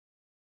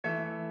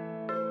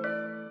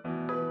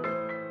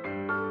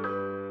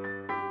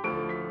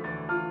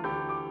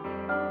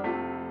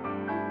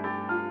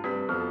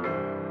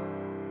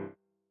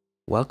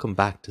Welcome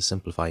back to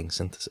Simplifying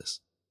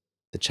Synthesis,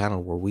 the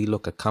channel where we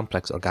look at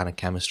complex organic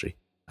chemistry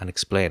and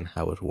explain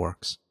how it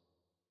works.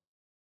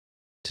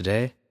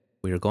 Today,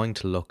 we are going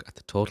to look at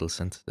the total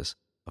synthesis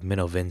of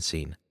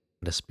Minovincine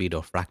and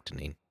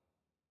Aspidofractinine.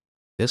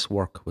 This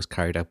work was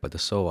carried out by the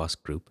Soós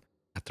group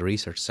at the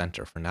Research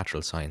Centre for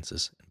Natural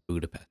Sciences in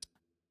Budapest.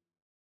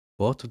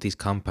 Both of these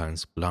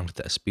compounds belong to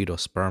the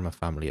Aspidosperma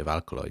family of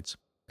alkaloids,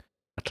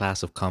 a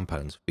class of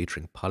compounds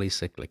featuring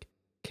polycyclic,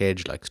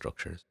 cage-like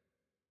structures.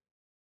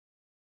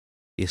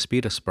 The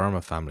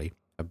Aspidosperma family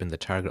have been the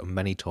target of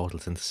many total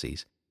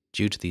syntheses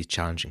due to these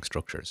challenging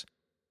structures.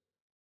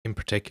 In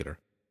particular,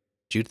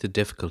 due to the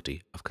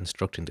difficulty of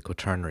constructing the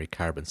quaternary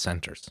carbon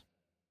centres.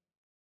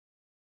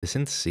 The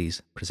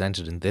syntheses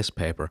presented in this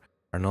paper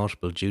are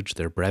notable due to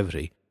their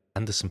brevity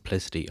and the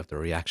simplicity of the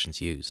reactions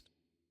used.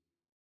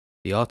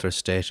 The authors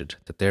stated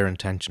that their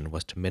intention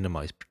was to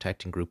minimize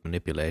protecting group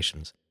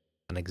manipulations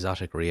and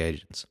exotic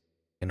reagents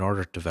in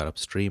order to develop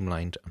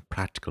streamlined and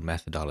practical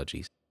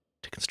methodologies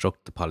to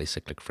construct the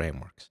polycyclic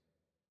frameworks.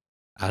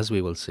 As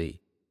we will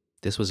see,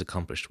 this was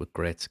accomplished with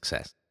great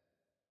success.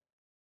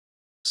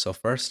 So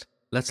first,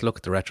 let's look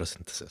at the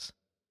retrosynthesis.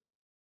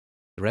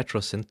 The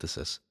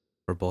retrosynthesis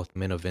for both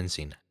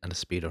Minovincine and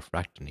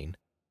Aspidofractinine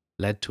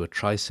led to a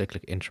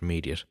tricyclic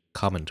intermediate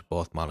common to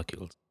both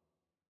molecules.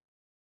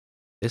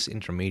 This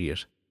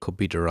intermediate could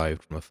be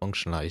derived from a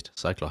functionalized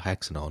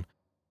cyclohexanone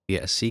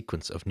via a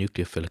sequence of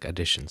nucleophilic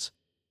additions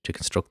to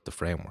construct the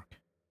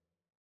framework.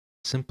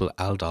 Simple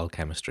aldol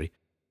chemistry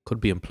could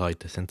be employed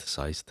to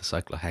synthesize the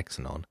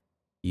cyclohexanone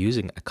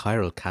using a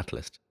chiral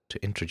catalyst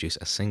to introduce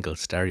a single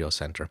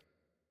stereocenter,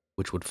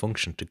 which would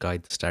function to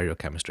guide the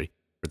stereochemistry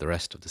for the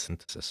rest of the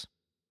synthesis.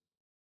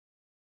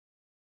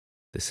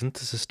 The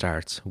synthesis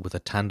starts with a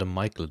tandem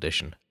Micheal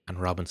addition and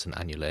Robinson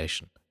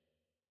annulation.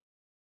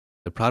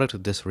 The product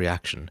of this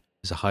reaction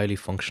is a highly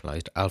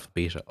functionalized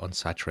alpha-beta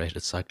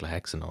unsaturated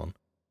cyclohexanone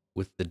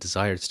with the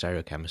desired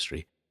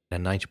stereochemistry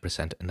and a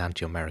 90%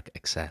 enantiomeric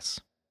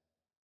excess.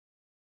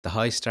 The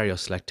high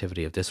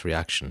stereoselectivity of this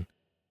reaction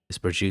is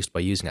produced by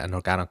using an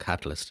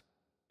organocatalyst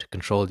to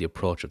control the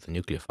approach of the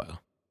nucleophile.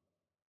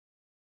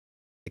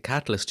 The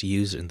catalyst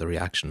used in the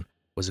reaction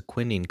was a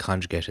quinine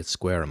conjugated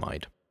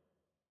squaramide.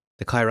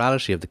 The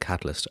chirality of the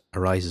catalyst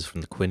arises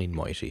from the quinine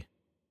moiety,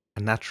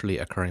 a naturally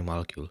occurring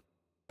molecule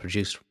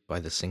produced by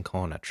the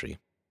cinchona tree.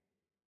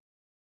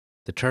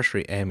 The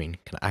tertiary amine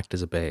can act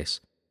as a base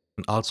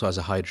and also as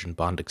a hydrogen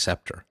bond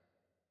acceptor,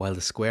 while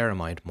the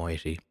squaramide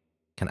moiety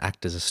can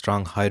act as a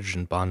strong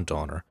hydrogen bond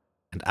donor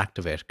and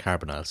activate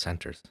carbonyl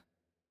centers.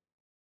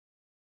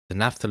 The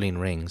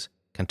naphthalene rings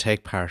can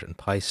take part in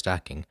pi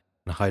stacking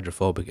and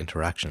hydrophobic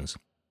interactions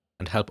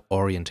and help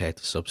orientate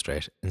the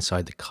substrate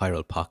inside the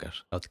chiral pocket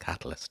of the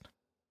catalyst.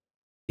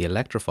 The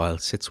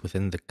electrophile sits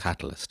within the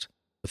catalyst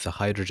with the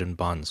hydrogen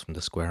bonds from the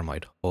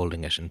squaramide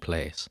holding it in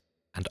place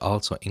and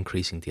also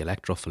increasing the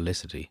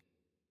electrophilicity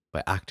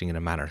by acting in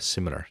a manner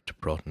similar to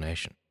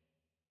protonation.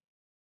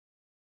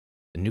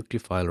 The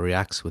nucleophile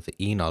reacts with the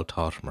enol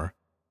tautomer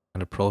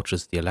and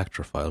approaches the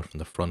electrophile from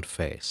the front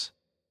face,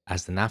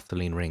 as the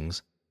naphthalene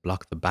rings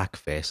block the back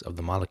face of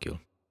the molecule.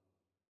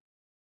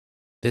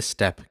 This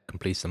step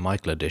completes the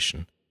Micheal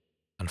addition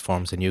and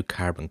forms a new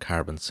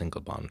carbon-carbon single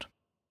bond.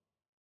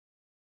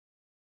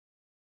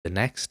 The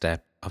next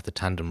step of the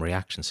tandem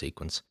reaction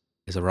sequence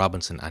is a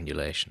Robinson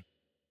annulation.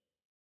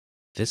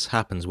 This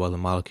happens while the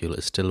molecule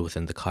is still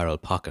within the chiral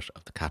pocket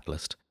of the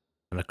catalyst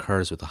and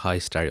occurs with a high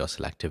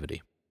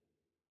stereoselectivity.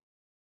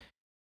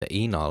 The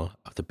enol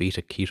of the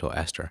beta-keto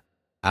ester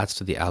adds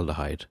to the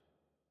aldehyde,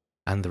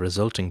 and the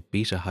resulting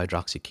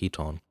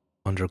beta-hydroxyketone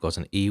undergoes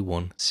an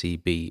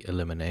E1CB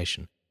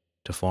elimination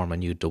to form a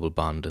new double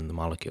bond in the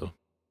molecule.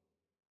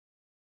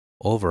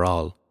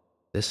 Overall,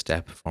 this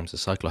step forms a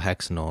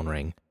cyclohexanone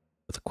ring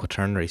with a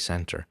quaternary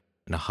center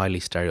in a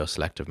highly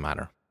stereoselective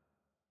manner.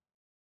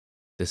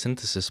 The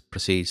synthesis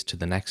proceeds to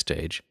the next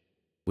stage,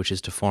 which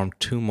is to form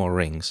two more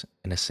rings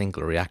in a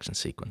single reaction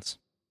sequence.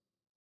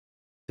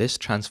 This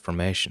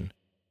transformation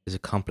is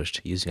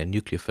accomplished using a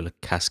nucleophilic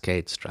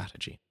cascade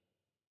strategy.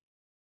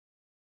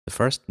 The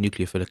first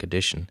nucleophilic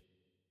addition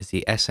is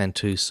the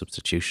SN2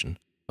 substitution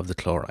of the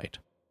chloride.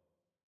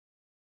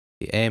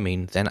 The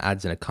amine then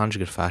adds in a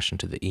conjugate fashion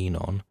to the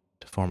enone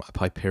to form a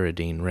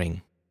piperidine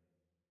ring.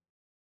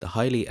 The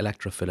highly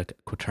electrophilic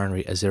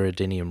quaternary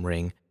aziridinium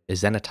ring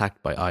is then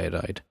attacked by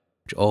iodide,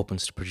 which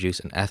opens to produce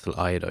an ethyl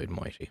iodide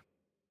moiety.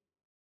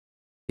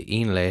 The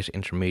enolate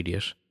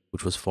intermediate,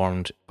 which was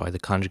formed by the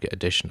conjugate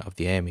addition of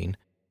the amine,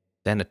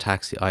 then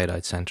attacks the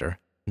iodide center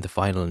in the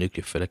final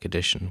nucleophilic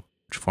addition,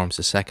 which forms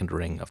the second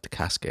ring of the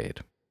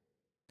cascade.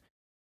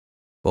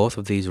 Both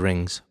of these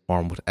rings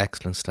form with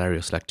excellent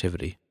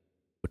stereoselectivity,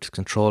 which is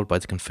controlled by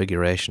the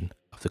configuration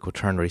of the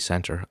quaternary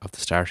center of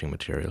the starting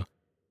material,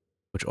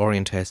 which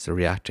orientates the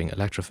reacting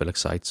electrophilic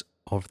sites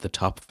over the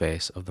top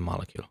face of the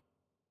molecule.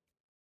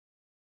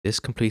 This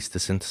completes the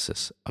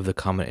synthesis of the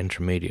common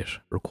intermediate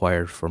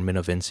required for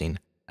Minovincine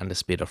and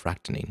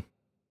Aspidofractinine.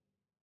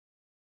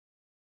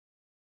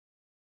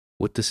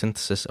 With the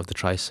synthesis of the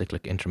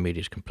tricyclic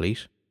intermediate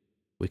complete,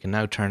 we can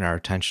now turn our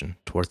attention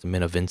towards the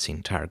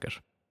Minovincine target.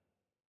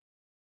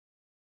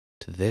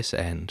 To this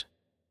end,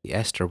 the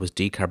ester was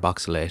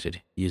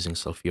decarboxylated using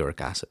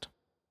sulfuric acid.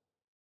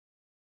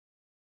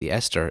 The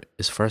ester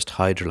is first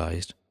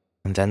hydrolyzed,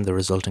 and then the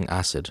resulting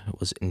acid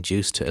was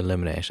induced to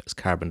eliminate as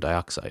carbon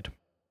dioxide.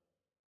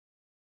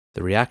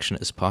 The reaction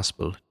is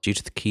possible due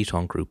to the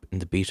ketone group in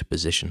the beta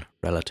position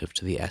relative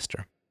to the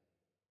ester.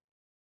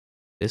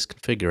 This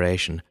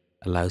configuration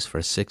allows for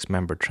a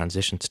six-membered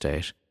transition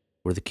state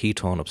where the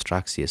ketone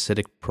abstracts the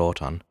acidic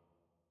proton,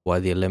 while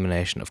the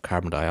elimination of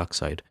carbon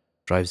dioxide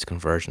drives the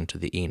conversion to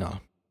the enol.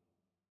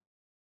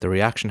 The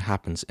reaction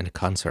happens in a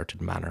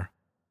concerted manner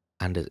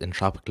and is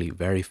entropically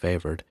very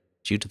favoured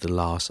due to the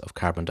loss of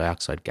carbon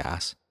dioxide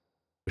gas,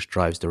 which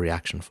drives the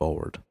reaction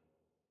forward.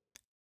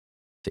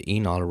 The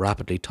enol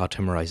rapidly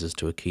tautomerizes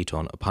to a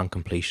ketone upon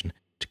completion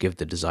to give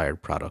the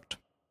desired product.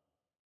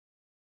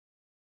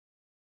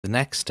 The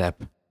next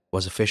step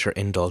was a Fischer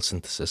indole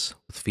synthesis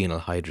with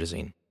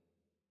phenylhydrazine.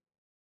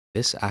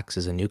 This acts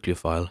as a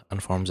nucleophile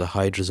and forms a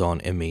hydrazone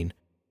imine,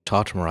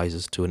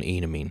 tautomerizes to an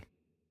enamine.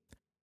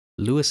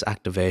 Lewis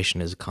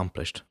activation is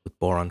accomplished with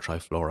boron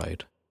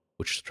trifluoride,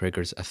 which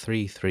triggers a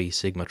 3,3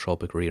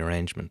 sigmatropic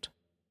rearrangement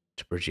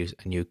to produce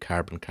a new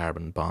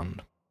carbon-carbon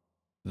bond.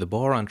 The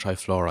boron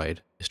trifluoride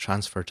is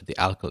transferred to the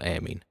alkyl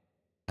amine,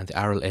 and the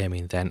aryl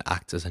amine then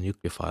acts as a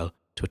nucleophile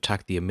to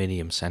attack the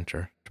iminium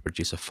center to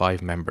produce a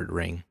 5-membered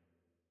ring.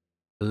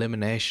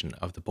 Elimination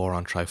of the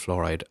boron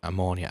trifluoride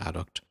ammonia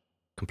adduct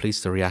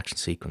completes the reaction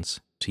sequence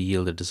to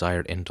yield the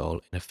desired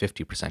indole in a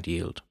 50%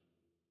 yield,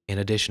 in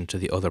addition to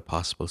the other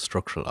possible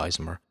structural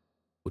isomer,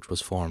 which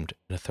was formed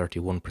in a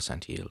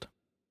 31% yield.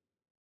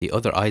 The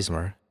other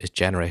isomer is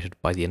generated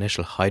by the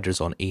initial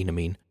hydrazone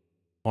enamine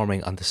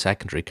forming on the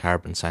secondary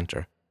carbon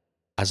center,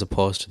 as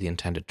opposed to the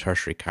intended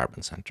tertiary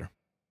carbon center.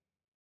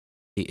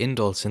 The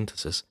indole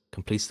synthesis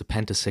completes the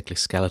pentacyclic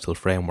skeletal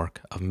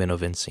framework of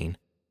Minovincine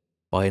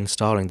by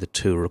installing the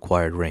two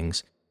required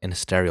rings in a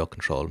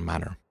stereo-controlled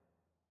manner.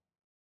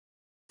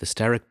 The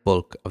steric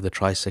bulk of the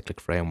tricyclic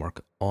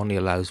framework only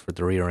allows for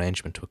the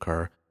rearrangement to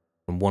occur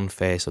from one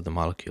face of the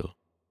molecule,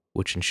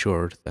 which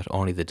ensured that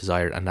only the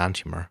desired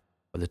enantiomer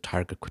of the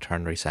target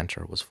quaternary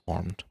center was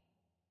formed.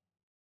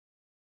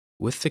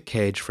 With the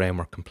cage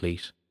framework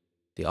complete,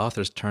 the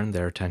authors turned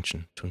their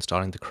attention to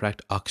installing the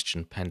correct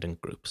oxygen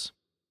pendant groups.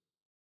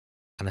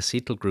 An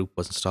acetyl group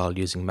was installed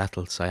using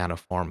methyl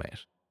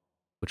cyanoformate,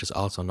 which is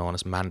also known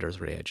as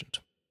Mander's reagent.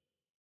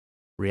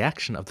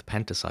 Reaction of the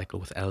pentacycle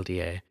with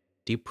LDA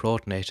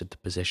deprotonated the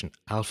position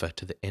alpha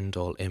to the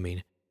indole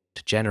imine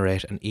to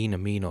generate an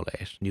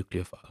enaminolate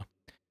nucleophile,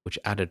 which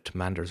added to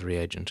Mander's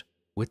reagent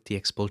with the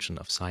expulsion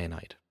of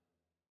cyanide.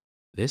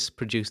 This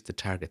produced the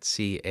target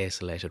C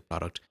acylated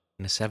product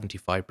in a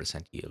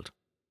 75% yield,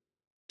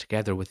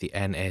 together with the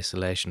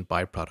N-acylation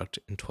byproduct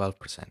in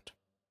 12%.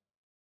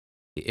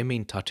 The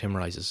imine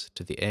tautomerizes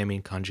to the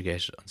amine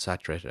conjugated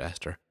unsaturated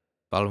ester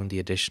following the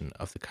addition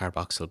of the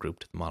carboxyl group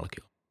to the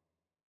molecule.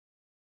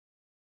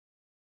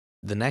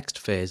 The next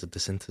phase of the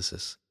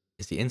synthesis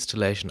is the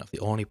installation of the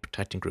only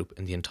protecting group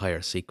in the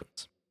entire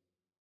sequence.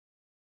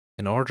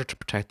 In order to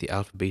protect the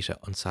alpha-beta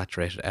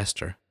unsaturated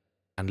ester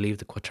and leave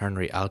the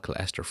quaternary alkyl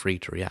ester free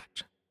to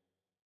react,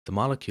 the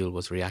molecule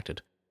was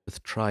reacted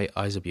with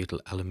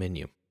triisobutyl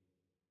aluminium.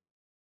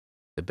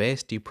 The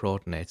base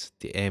deprotonates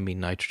the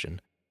amine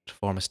nitrogen to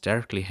form a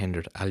sterically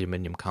hindered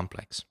aluminium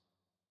complex.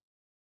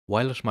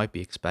 While it might be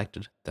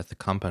expected that the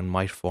compound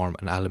might form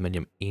an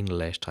aluminium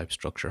enolate type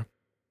structure,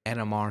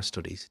 NMR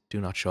studies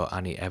do not show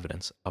any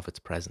evidence of its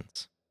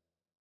presence.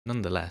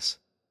 Nonetheless,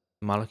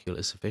 the molecule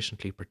is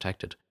sufficiently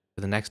protected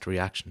for the next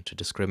reaction to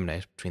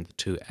discriminate between the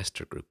two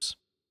ester groups.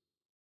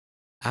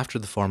 After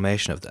the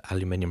formation of the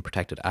aluminium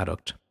protected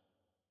adduct,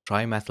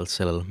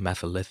 trimethylsilyl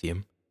methyl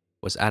lithium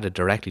was added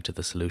directly to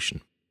the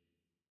solution.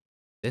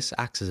 This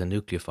acts as a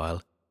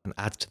nucleophile and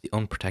adds to the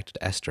unprotected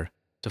ester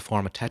to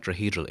form a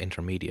tetrahedral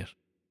intermediate.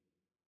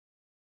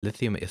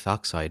 Lithium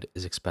ethoxide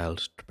is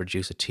expelled to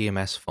produce a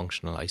TMS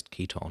functionalized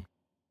ketone.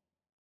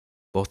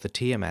 Both the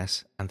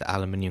TMS and the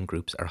aluminium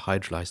groups are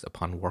hydrolyzed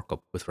upon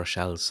workup with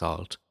Rochelle's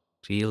salt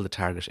to yield the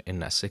target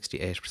in a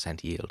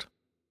 68% yield.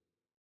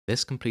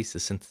 This completes the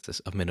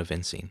synthesis of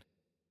Minovincine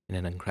in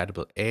an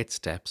incredible 8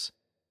 steps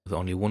with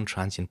only one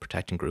transient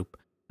protecting group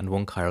and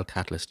one chiral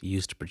catalyst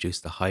used to produce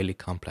the highly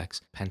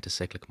complex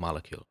pentacyclic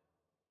molecule.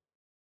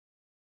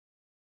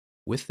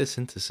 With the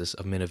synthesis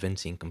of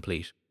Minovincine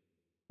complete,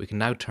 we can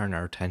now turn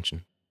our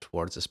attention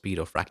towards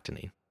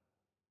Aspidofractinine.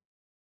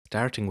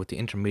 Starting with the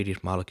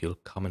intermediate molecule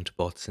common to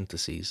both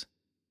syntheses,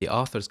 the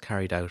authors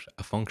carried out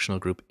a functional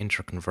group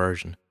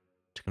interconversion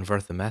to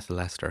convert the methyl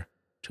ester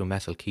to a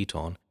methyl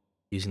ketone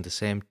using the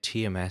same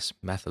TMS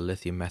methyl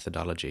lithium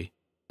methodology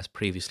as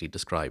previously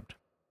described.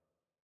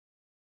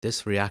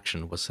 This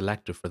reaction was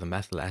selective for the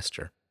methyl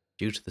ester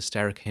due to the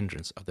steric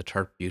hindrance of the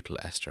tert-butyl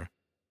ester,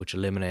 which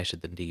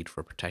eliminated the need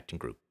for a protecting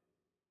group.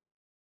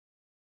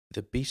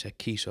 The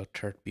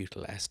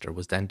beta-keto-tert-butyl ester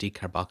was then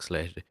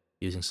decarboxylated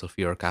using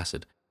sulfuric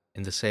acid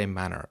in the same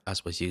manner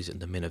as was used in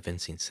the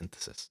Minovincine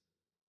synthesis.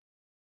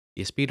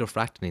 The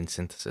Aspidofractinine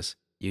synthesis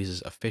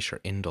uses a Fischer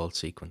Indole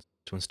sequence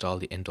to install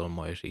the indole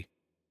moiety,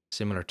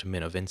 similar to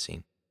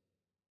Minovincine.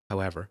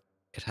 However,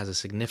 it has a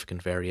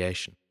significant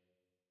variation.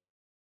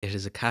 It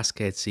is a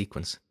cascade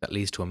sequence that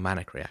leads to a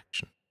Mannich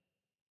reaction.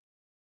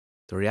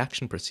 The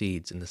reaction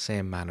proceeds in the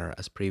same manner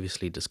as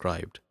previously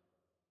described.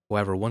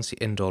 However, once the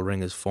indole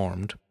ring is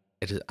formed,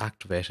 it is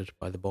activated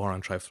by the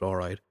boron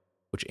trifluoride,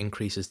 which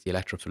increases the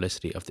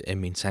electrophilicity of the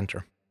imine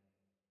center.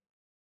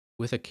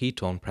 With a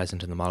ketone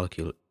present in the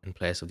molecule in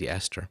place of the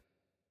ester,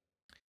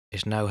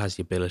 it now has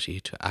the ability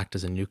to act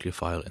as a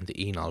nucleophile in the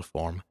enol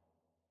form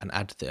and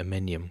add to the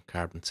iminium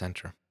carbon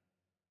center.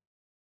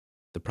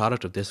 The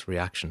product of this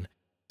reaction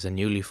is a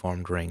newly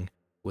formed ring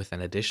with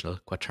an additional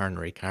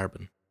quaternary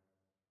carbon.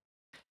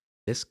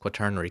 This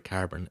quaternary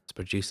carbon is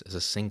produced as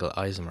a single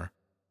isomer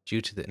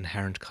due to the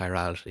inherent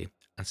chirality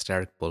and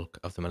steric bulk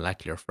of the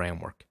molecular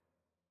framework,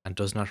 and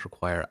does not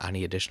require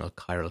any additional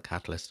chiral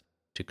catalyst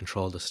to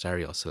control the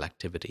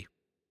stereoselectivity.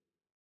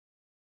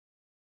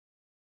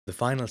 The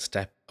final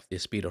step of the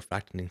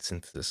Aspidofractinine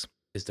synthesis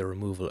is the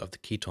removal of the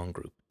ketone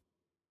group.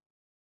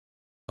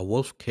 A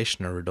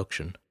Wolff-Kishner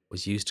reduction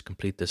was used to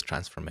complete this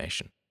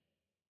transformation.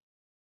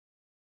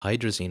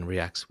 Hydrazine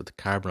reacts with the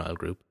carbonyl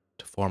group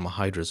to form a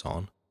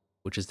hydrazone,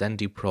 which is then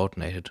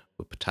deprotonated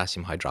with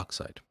potassium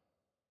hydroxide.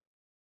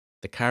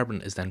 The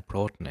carbon is then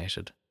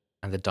protonated,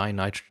 and the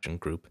dinitrogen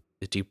group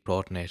is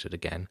deprotonated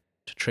again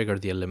to trigger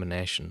the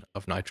elimination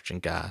of nitrogen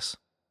gas,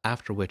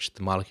 after which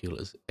the molecule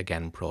is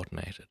again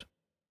protonated.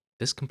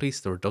 This completes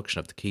the reduction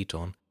of the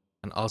ketone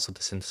and also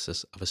the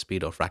synthesis of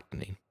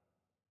Aspidofractinine.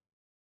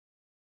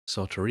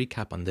 So to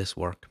recap on this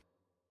work,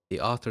 the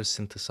authors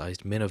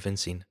synthesized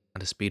Minovincine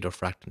and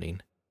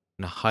Aspidofractinine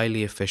in a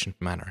highly efficient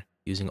manner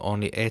using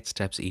only 8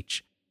 steps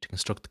each to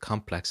construct the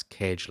complex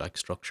cage-like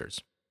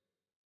structures.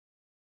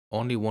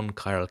 Only one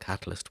chiral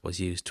catalyst was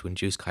used to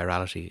induce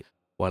chirality,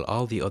 while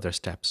all the other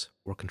steps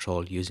were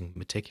controlled using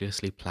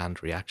meticulously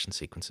planned reaction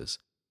sequences,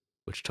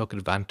 which took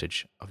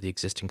advantage of the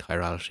existing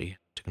chirality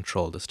to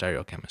control the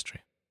stereochemistry.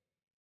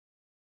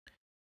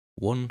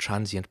 One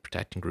transient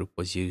protecting group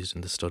was used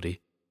in the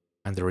study,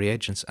 and the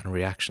reagents and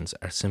reactions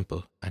are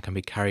simple and can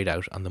be carried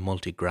out on the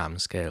multi-gram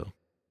scale.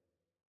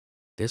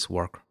 This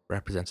work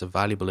represents a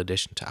valuable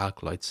addition to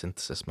alkaloid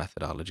synthesis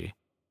methodology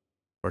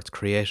for its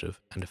creative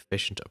and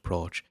efficient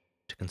approach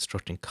to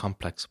constructing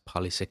complex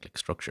polycyclic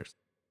structures.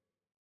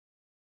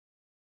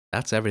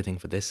 That's everything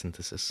for this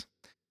synthesis.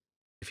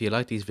 If you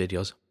like these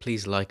videos,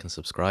 please like and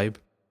subscribe.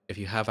 If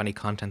you have any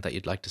content that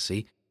you'd like to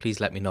see, please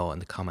let me know in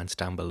the comments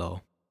down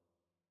below.